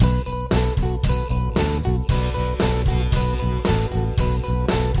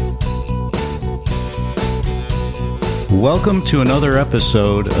Welcome to another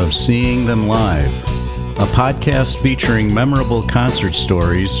episode of Seeing Them Live, a podcast featuring memorable concert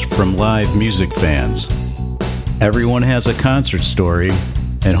stories from live music fans. Everyone has a concert story,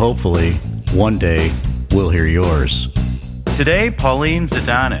 and hopefully, one day, we'll hear yours. Today, Pauline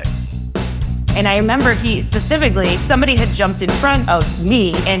Zidanek. And I remember somebody had jumped in front of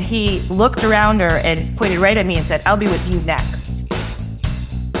me, and he looked around her and pointed right at me and said, "I'll be with you next."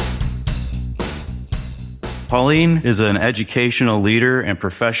 Pauline is an educational leader and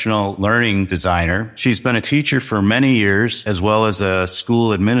professional learning designer. She's been a teacher for many years, as well as a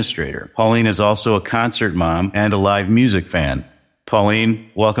school administrator. Pauline is also a concert mom and a live music fan. Pauline,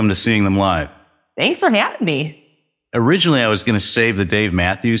 welcome to Seeing Them Live. Thanks for having me. Originally, I was going to save the Dave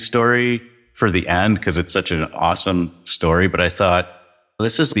Matthews story for the end because it's such an awesome story, but I thought,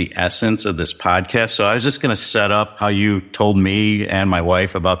 this is the essence of this podcast. So I was just going to set up how you told me and my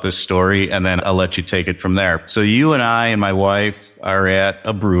wife about this story, and then I'll let you take it from there. So you and I and my wife are at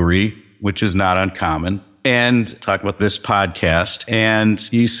a brewery, which is not uncommon, and talk about this podcast. And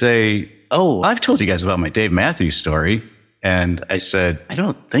you say, "Oh, I've told you guys about my Dave Matthews story." And I said, "I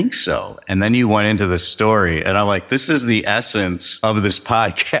don't think so." And then you went into the story, and I'm like, this is the essence of this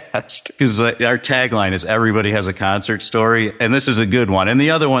podcast, because our tagline is everybody has a concert story. And this is a good one. And the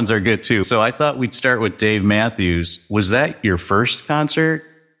other ones are good too. So I thought we'd start with Dave Matthews. Was that your first concert?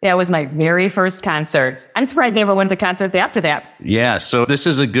 That was my very first concert. I'm surprised they ever went to concerts after that. Yeah. So this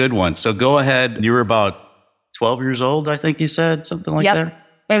is a good one. So go ahead. You were about 12 years old, I think you said, something like that.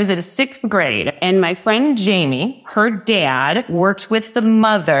 I was in 6th grade, and my friend Jamie, her dad, worked with the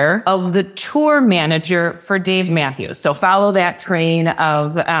mother of the tour manager for Dave Matthews. So follow that train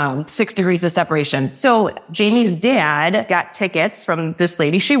of 6 degrees of separation. So Jamie's dad got tickets from this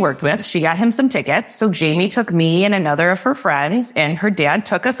lady she worked with. She got him some tickets. So Jamie took me and another of her friends, and her dad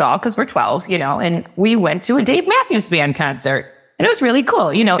took us all because we're 12, and we went to a Dave Matthews Band concert. And it was really cool.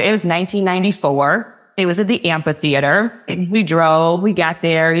 It was 1994. It was at the amphitheater. We drove, we got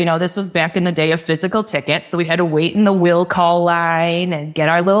there. This was back in the day of physical tickets. So we had to wait in the will call line and get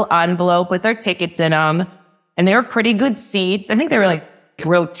our little envelope with our tickets in them. And they were pretty good seats. I think they were like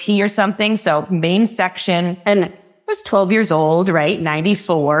row T or something. So main section. And I was 12 years old, right?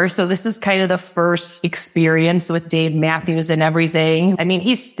 94. So this is kind of the first experience with Dave Matthews and everything. I mean,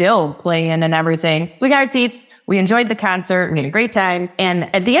 he's still playing and everything. We got our seats. We enjoyed the concert. We had a great time. And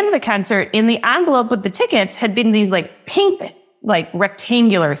at the end of the concert, in the envelope with the tickets had been these pink,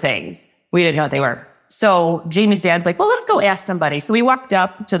 rectangular things. We didn't know what they were. So Jamie's dad's like, "Well, let's go ask somebody." So we walked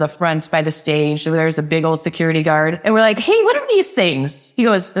up to the front by the stage. There's a big old security guard. And we're like, "Hey, what are these things?" He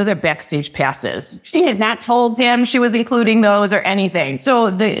goes, "Those are backstage passes." She had not told him she was including those or anything. So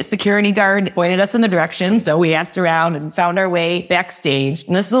the security guard pointed us in the direction. So we asked around and found our way backstage.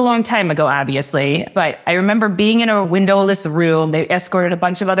 And this is a long time ago, obviously. But I remember being in a windowless room. They escorted a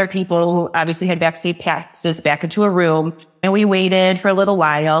bunch of other people who obviously had backstage passes back into a room. And we waited for a little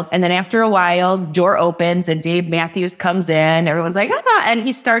while. And then after a while, door opens and Dave Matthews comes in. Everyone's like, "Ah," and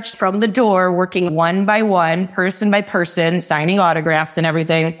he starts from the door working one by one, person by person, signing autographs and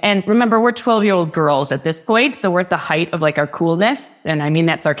everything. And remember, we're 12-year-old girls at this point. So we're at the height of our coolness. And I mean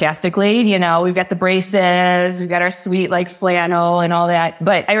that sarcastically. We've got the braces, we've got our sweet flannel and all that.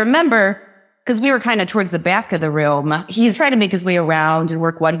 But I remember, because we were kind of towards the back of the room, he's trying to make his way around and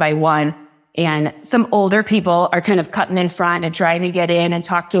work one by one. And some older people are kind of cutting in front and trying to get in and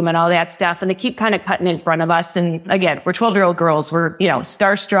talk to him and all that stuff. And they keep kind of cutting in front of us. And again, we're 12-year-old girls. We're,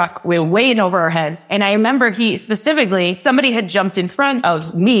 starstruck. We're way in over our heads. And I remember somebody had jumped in front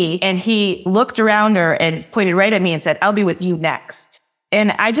of me, and he looked around her and pointed right at me and said, "I'll be with you next."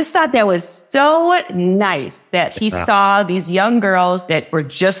 And I just thought that was so nice that he saw these young girls that were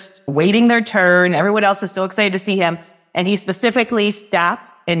just waiting their turn. Everyone else is so excited to see him. And he specifically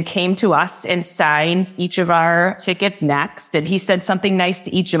stopped and came to us and signed each of our tickets next. And he said something nice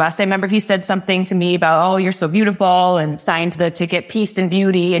to each of us. I remember he said something to me about, "Oh, you're so beautiful," and signed the ticket, "Peace and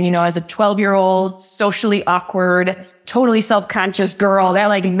Beauty." And, as a 12-year-old, socially awkward, totally self-conscious girl,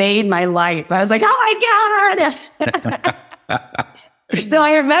 that made my life. I was like, "Oh my God." So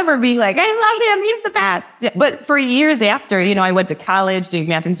I remember being like, "I love him. He's the best." But for years after, I went to college. Dave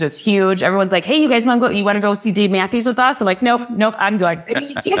Matthews was huge. Everyone's like, "Hey, you guys want to go see Dave Matthews with us?" I'm like, nope, I'm good.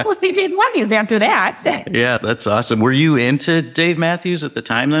 You can't go see Dave Matthews after that. Yeah, that's awesome. Were you into Dave Matthews at the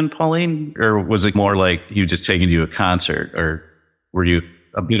time then, Pauline? Or was it more like you just taking you to a concert? Or were you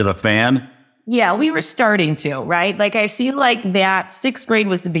a bit of a fan? Yeah, we were starting to, right? I feel like that 6th grade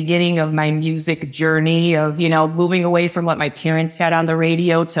was the beginning of my music journey of, moving away from what my parents had on the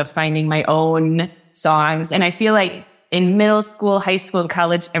radio to finding my own songs. And I feel like in middle school, high school, and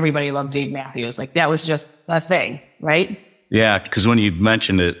college, everybody loved Dave Matthews. Like that was just a thing, right? Yeah, because when you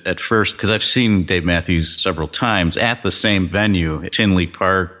mentioned it at first, because I've seen Dave Matthews several times at the same venue, Tinley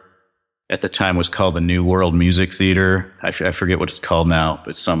Park, at the time was called the New World Music Theater. I forget what it's called now,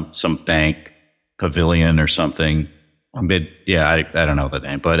 but some bank pavilion or something. I don't know the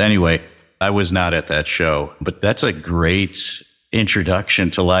name. But anyway, I was not at that show. But that's a great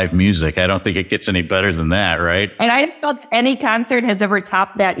introduction to live music. I don't think it gets any better than that, right? And I don't know if any concert has ever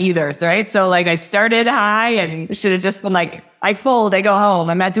topped that either, right? So like I started high and should have just been like, I fold, I go home.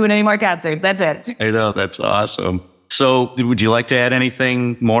 I'm not doing any more concerts. That's it. I know, that's awesome. So would you like to add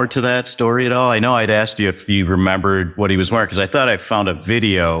anything more to that story at all? I know I'd asked you if you remembered what he was wearing, because I thought I found a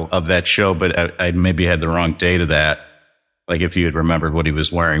video of that show, but I maybe had the wrong date of that. Like if you had remembered what he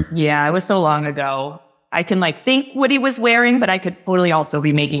was wearing. Yeah, it was so long ago. I can like think what he was wearing, but I could totally also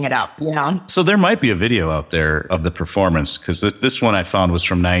be making it up, you know? So there might be a video out there of the performance, because this one I found was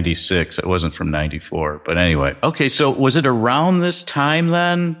from 96. It wasn't from 94. But anyway. Okay, so was it around this time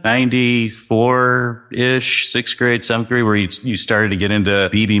then? 94-ish, 6th grade, 7th grade, where you started to get into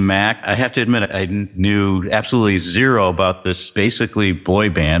BB Mac? I have to admit, I knew absolutely zero about this basically boy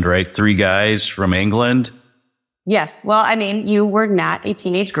band, right? 3 guys from England. Yes. Well, I mean, you were not a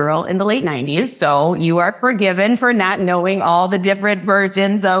teenage girl in the late 90s, so you are forgiven for not knowing all the different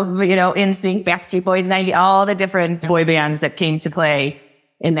versions of, you know, NSYNC, Backstreet Boys, 90, all the different boy bands that came to play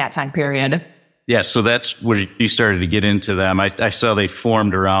in that time period. Yeah, so that's where you started to get into them. I saw they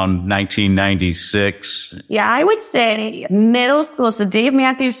formed around 1996. Yeah, I would say middle school. So Dave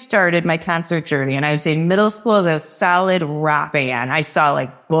Matthews started my concert journey, and I would say middle school is a solid rock band. I saw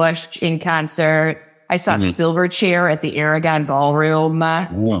like Bush in concert. I saw Silverchair at the Aragon Ballroom.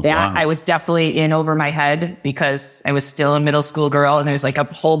 I was definitely in over my head because I was still a middle school girl, and there was like a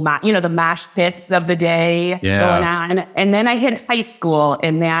whole, the mosh pits of the day going on. And then I hit high school,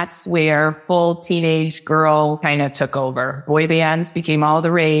 and that's where full teenage girl kind of took over. Boy bands became all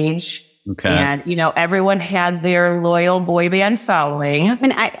the rage. Okay. And, everyone had their loyal boy band following.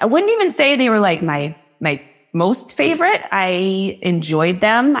 And I wouldn't even say they were like my most favorite. I enjoyed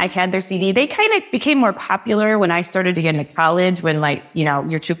them. I had their CD. They kind of became more popular when I started to get into college, when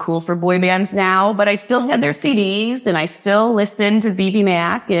you're too cool for boy bands now, but I still had their CDs and I still listened to BB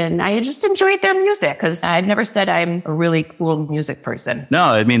Mac, and I just enjoyed their music because I've never said I'm a really cool music person. No,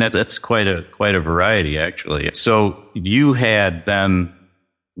 I mean, that's quite a variety actually. So you had then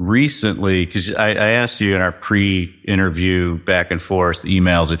recently, because I asked you in our pre-interview back and forth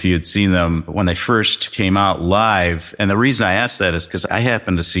emails if you had seen them when they first came out live. And the reason I asked that is because I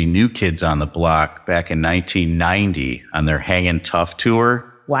happened to see New Kids on the Block back in 1990 on their Hangin' Tough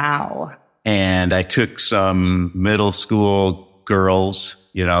tour. Wow. And I took some middle school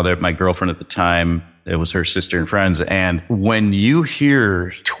girls, they're my girlfriend at the time. It was her sister and friends. And when you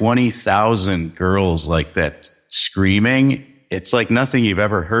hear 20,000 girls like that screaming, it's like nothing you've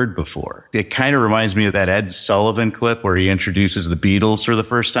ever heard before. It kind of reminds me of that Ed Sullivan clip where he introduces the Beatles for the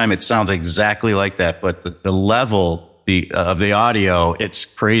first time. It sounds exactly like that, but the level of the audio, it's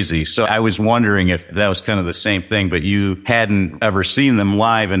crazy. So I was wondering if that was kind of the same thing, but you hadn't ever seen them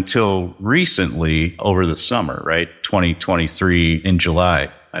live until recently over the summer, right? 2023 in July,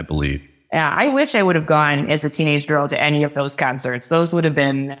 I believe. Yeah, I wish I would have gone as a teenage girl to any of those concerts. Those would have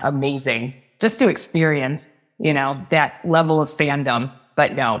been amazing just to experience that level of fandom,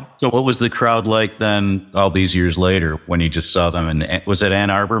 but no. So what was the crowd like then all these years later when you just saw them was it Ann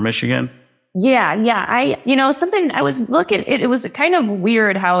Arbor, Michigan? Yeah. Something I was looking, it was kind of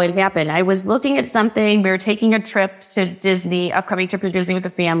weird how it happened. I was looking at something. We were taking a trip to Disney, upcoming trip to Disney with the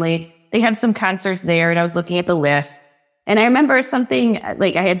family. They had some concerts there, and I was looking at the list. And I remember something,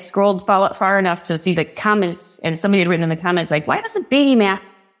 like I had scrolled far enough to see the comments, and somebody had written in the comments, like, why doesn't Baby Mac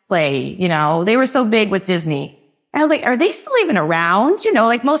play? They were so big with Disney. And I was like, are they still even around?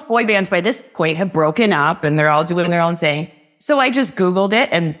 Like most boy bands by this point have broken up and they're all doing their own thing. So I just Googled it,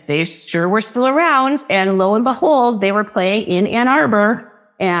 and they sure were still around. And lo and behold, they were playing in Ann Arbor.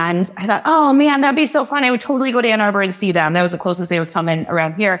 And I thought, oh man, that'd be so fun. I would totally go to Ann Arbor and see them. That was the closest they would come in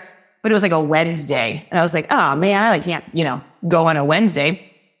around here. But it was like a Wednesday. And I was like, oh man, I can't, go on a Wednesday.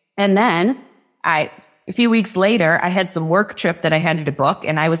 And then a few weeks later, I had some work trip that I had to book,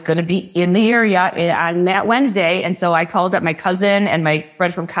 and I was going to be in the area on that Wednesday. And so I called up my cousin and my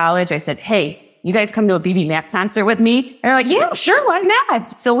friend from college. I said, hey, you guys come to a BB Mac concert with me? And they're like, yeah, sure, why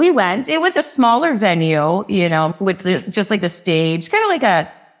not? So we went. It was a smaller venue, with just like the stage, kind of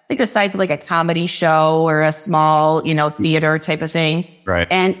like the size of like a comedy show or a small, theater type of thing. Right.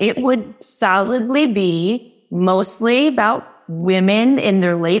 And it would solidly be mostly about women in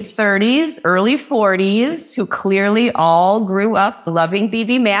their late 30s, early 40s, who clearly all grew up loving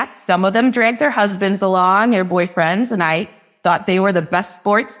BB Mac. Some of them dragged their husbands along, their boyfriends, and I thought they were the best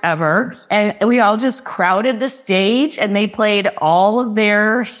sports ever. And we all just crowded the stage and they played all of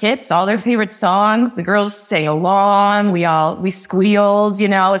their hits, all their favorite songs. The girls sang along. We squealed,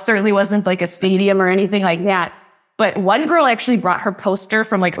 it certainly wasn't like a stadium or anything like that. But one girl actually brought her poster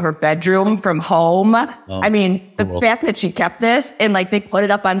from like her bedroom from home. Oh, the fact that she kept this and like they put it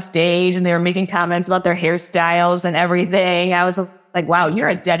up on stage and they were making comments about their hairstyles and everything. I was like, wow, you're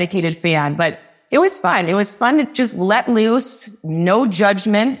a dedicated fan. But it was fun. It was fun to just let loose, no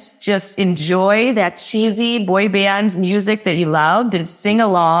judgment, just enjoy that cheesy boy band music that you loved and sing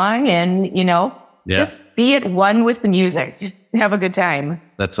along and, just be at one with the music. Have a good time.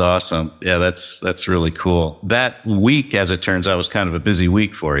 That's awesome. Yeah, that's really cool. That week, as it turns out, was kind of a busy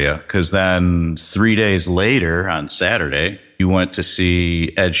week for you because then 3 days later on Saturday, you went to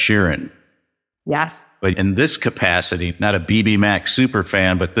see Ed Sheeran. Yes. But in this capacity, not a BB Mac super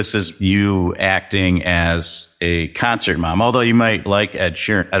fan, but this is you acting as a concert mom. Although you might like Ed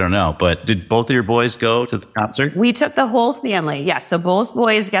Sheeran, I don't know. But did both of your boys go to the concert? We took the whole family. Yes. So both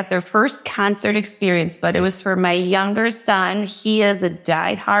boys got their first concert experience, but it was for my younger son. He is a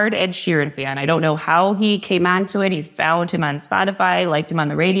diehard Ed Sheeran fan. I don't know how he came onto it. He found him on Spotify, liked him on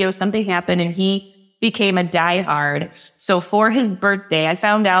the radio. Something happened and he became a diehard. So for his birthday, I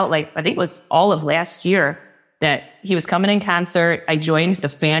found out I think it was all of last year that he was coming in concert. I joined the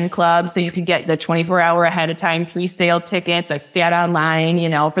fan club so you could get the 24-hour ahead of time pre-sale tickets. I sat online,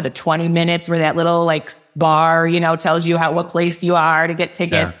 for the 20 minutes where that little bar, tells you what place you are to get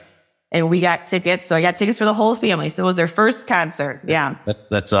tickets. Yeah. And we got tickets. So I got tickets for the whole family. So it was their first concert. Yeah.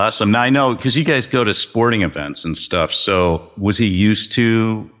 That's awesome. Now I know because you guys go to sporting events and stuff. So was he used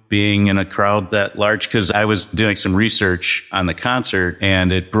to being in a crowd that large? Because I was doing some research on the concert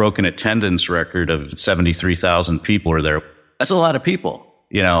and it broke an attendance record of 73,000 people were there. That's a lot of people,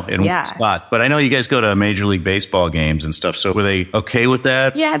 in one spot. But I know you guys go to Major League Baseball games and stuff. So were they okay with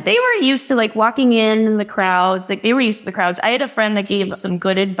that? Yeah, they were used to walking in the crowds. They were used to the crowds. I had a friend that gave some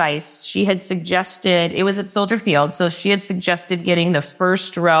good advice. She had suggested, it was at Soldier Field. So she had suggested getting the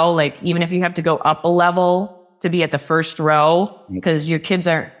first row, even if you have to go up a level to be at the first row, because your kids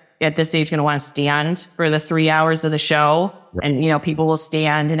are at this age going to want to stand for the 3 hours of the show. Right. And, people will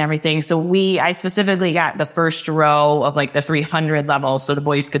stand and everything. So I specifically got the first row of the 300 level so the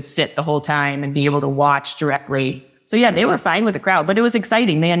boys could sit the whole time and be able to watch directly. So yeah, they were fine with the crowd, but it was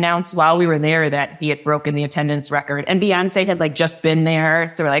exciting. They announced while we were there that he had broken the attendance record and Beyonce had just been there.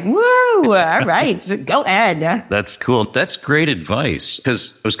 So we're like, woo, all right, go ahead. That's cool. That's great advice.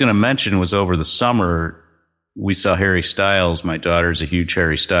 Because I was going to mention was over the summer, we saw Harry Styles. My daughter's a huge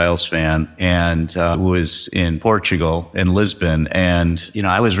Harry Styles fan and was in Portugal, in Lisbon. And,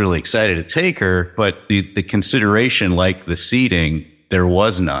 I was really excited to take her, but the consideration, the seating, there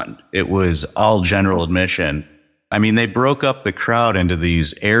was none. It was all general admission. I mean, they broke up the crowd into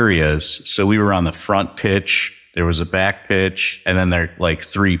these areas. So we were on the front pitch. There was a back pitch and then there are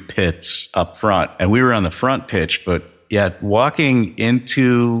 3 pits up front. And we were on the front pitch, but yet walking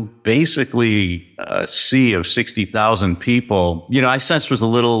into basically a sea of 60,000 people, I sensed was a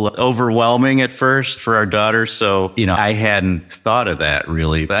little overwhelming at first for our daughter. So, I hadn't thought of that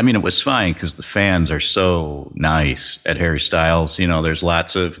really. But I mean, it was fine because the fans are so nice at Harry Styles. There's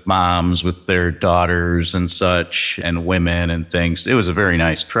lots of moms with their daughters and such and women and things. It was a very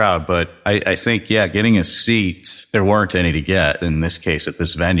nice crowd. But I think, getting a seat, there weren't any to get in this case at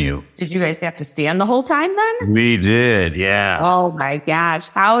this venue. Did you guys have to stand the whole time then? We did. Yeah. Oh my gosh.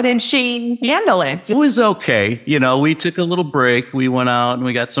 How did she handle it? It was okay. We took a little break. We went out and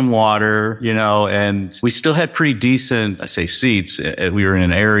we got some water, and we still had pretty decent, seats. We were in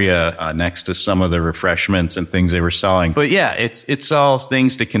an area next to some of the refreshments and things they were selling. But yeah, it's all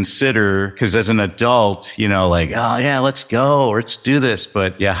things to consider because as an adult, oh yeah, let's go, or let's do this.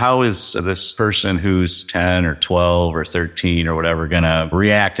 But yeah, how is this person who's 10 or 12 or 13 or whatever going to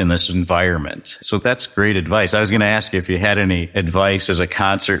react in this environment? So that's great advice. I was going to ask you if you had any advice as a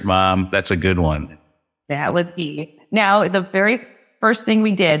concert mom. That's a good one. That was key. Now, the very first thing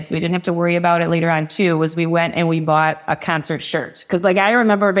we did, so we didn't have to worry about it later on too, was we went and we bought a concert shirt. Cause I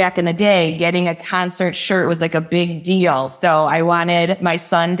remember back in the day, getting a concert shirt was a big deal. So I wanted my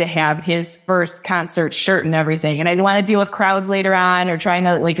son to have his first concert shirt and everything. And I didn't want to deal with crowds later on or trying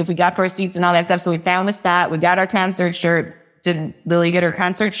to, if we got to our seats and all that stuff. So we found a spot, we got our concert shirt, Did Lily get her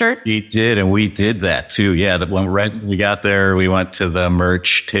concert shirt? She did, and we did that too. Yeah, when we got there, we went to the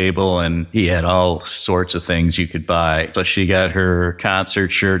merch table, and he had all sorts of things you could buy. So she got her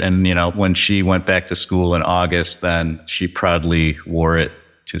concert shirt, and when she went back to school in August, then she proudly wore it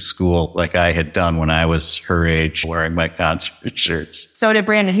to school like I had done when I was her age, wearing my concert shirts. So did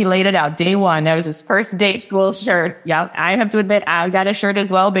Brandon. He laid it out day one. That was his first date school shirt. Yep. I have to admit, I got a shirt as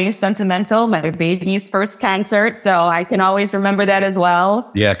well, being sentimental. My baby's first concert. So I can always remember that as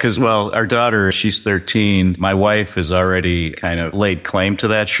well. Yeah, because, our daughter, she's 13. My wife has already kind of laid claim to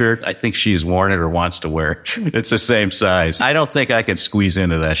that shirt. I think she's worn it or wants to wear it. It's the same size. I don't think I could squeeze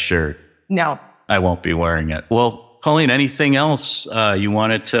into that shirt. No. I won't be wearing it. Well, Pauline, anything else you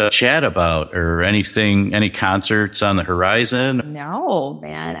wanted to chat about, or any concerts on the horizon? No,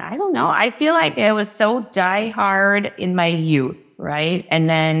 man. I don't know. I feel like it was so diehard in my youth, right? And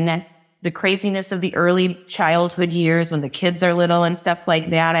then the craziness of the early childhood years when the kids are little and stuff like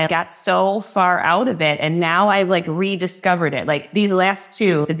that, I got so far out of it. And now I've rediscovered it. Like these last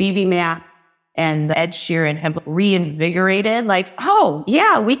two, the BB Mac and the Ed Sheeran, have reinvigorated, oh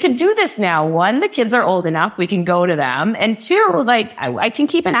yeah, we can do this now. One, the kids are old enough, we can go to them. And two, I can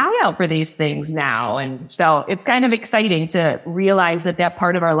keep an eye out for these things now. And so it's kind of exciting to realize that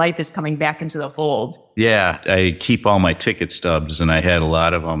part of our life is coming back into the fold. Yeah, I keep all my ticket stubs, and I had a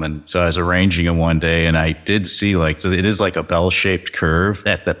lot of them. And so I was arranging them one day, and I did see so it is like a bell-shaped curve.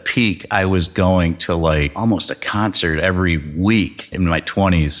 At the peak, I was going to almost a concert every week in my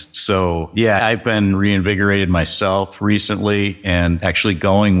 20s. So yeah, I've been reinvigorated myself recently, and actually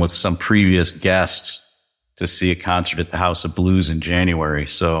going with some previous guests to see a concert at the House of Blues in January.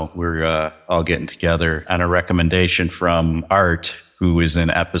 So we're all getting together on a recommendation from Art, who is in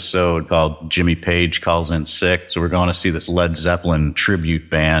an episode called Jimmy Page Calls in Sick. So we're going to see this Led Zeppelin tribute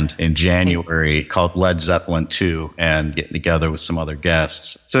band in January called Led Zeppelin 2, and getting together with some other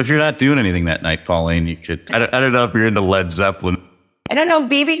guests. So if you're not doing anything that night, Pauline, you could, I don't know if you're into Led Zeppelin. I don't know,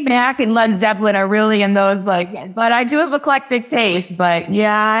 BB Mac and Led Zeppelin are really in those, but I do have eclectic taste. But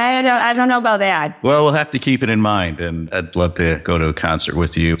yeah, I don't know about that. Well, we'll have to keep it in mind, and I'd love to go to a concert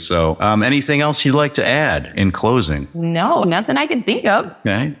with you. So anything else you'd like to add in closing? No, nothing I can think of.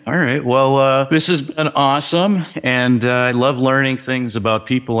 Okay. All right. Well, this has been awesome. And I love learning things about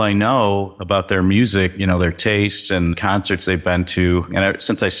people I know, about their music, their tastes and concerts they've been to. And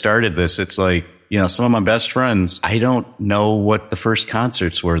since I started this, it's some of my best friends, I don't know what the first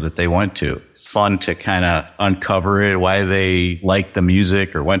concerts were that they went to. It's fun to kind of uncover it, why they liked the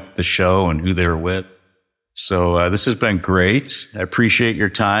music or went to the show and who they were with. So this has been great. I appreciate your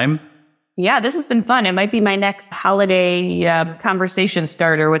time. Yeah, this has been fun. It might be my next holiday conversation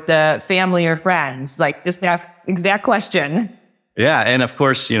starter with the family or friends, this exact question. Yeah, and of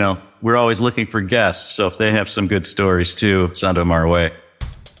course, we're always looking for guests. So if they have some good stories too, send them our way.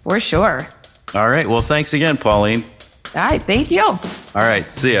 For sure. All right. Well, thanks again, Pauline. All right. Thank you. All right.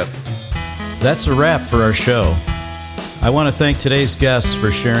 See ya. That's a wrap for our show. I want to thank today's guests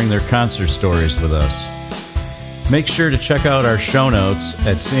for sharing their concert stories with us. Make sure to check out our show notes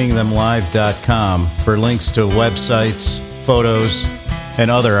at seeingthemlive.com for links to websites, photos, and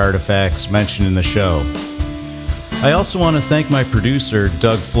other artifacts mentioned in the show. I also want to thank my producer,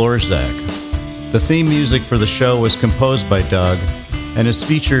 Doug Florzak. The theme music for the show was composed by Doug and is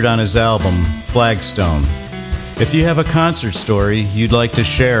featured on his album, Flagstone. If you have a concert story you'd like to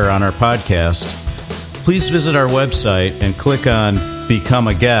share on our podcast, please visit our website and click on Become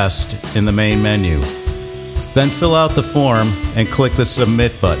a Guest in the main menu. Then fill out the form and click the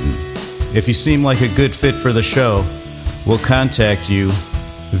Submit button. If you seem like a good fit for the show, we'll contact you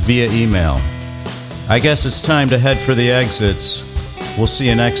via email. I guess it's time to head for the exits. We'll see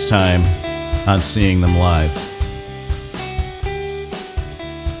you next time on Seeing Them Live.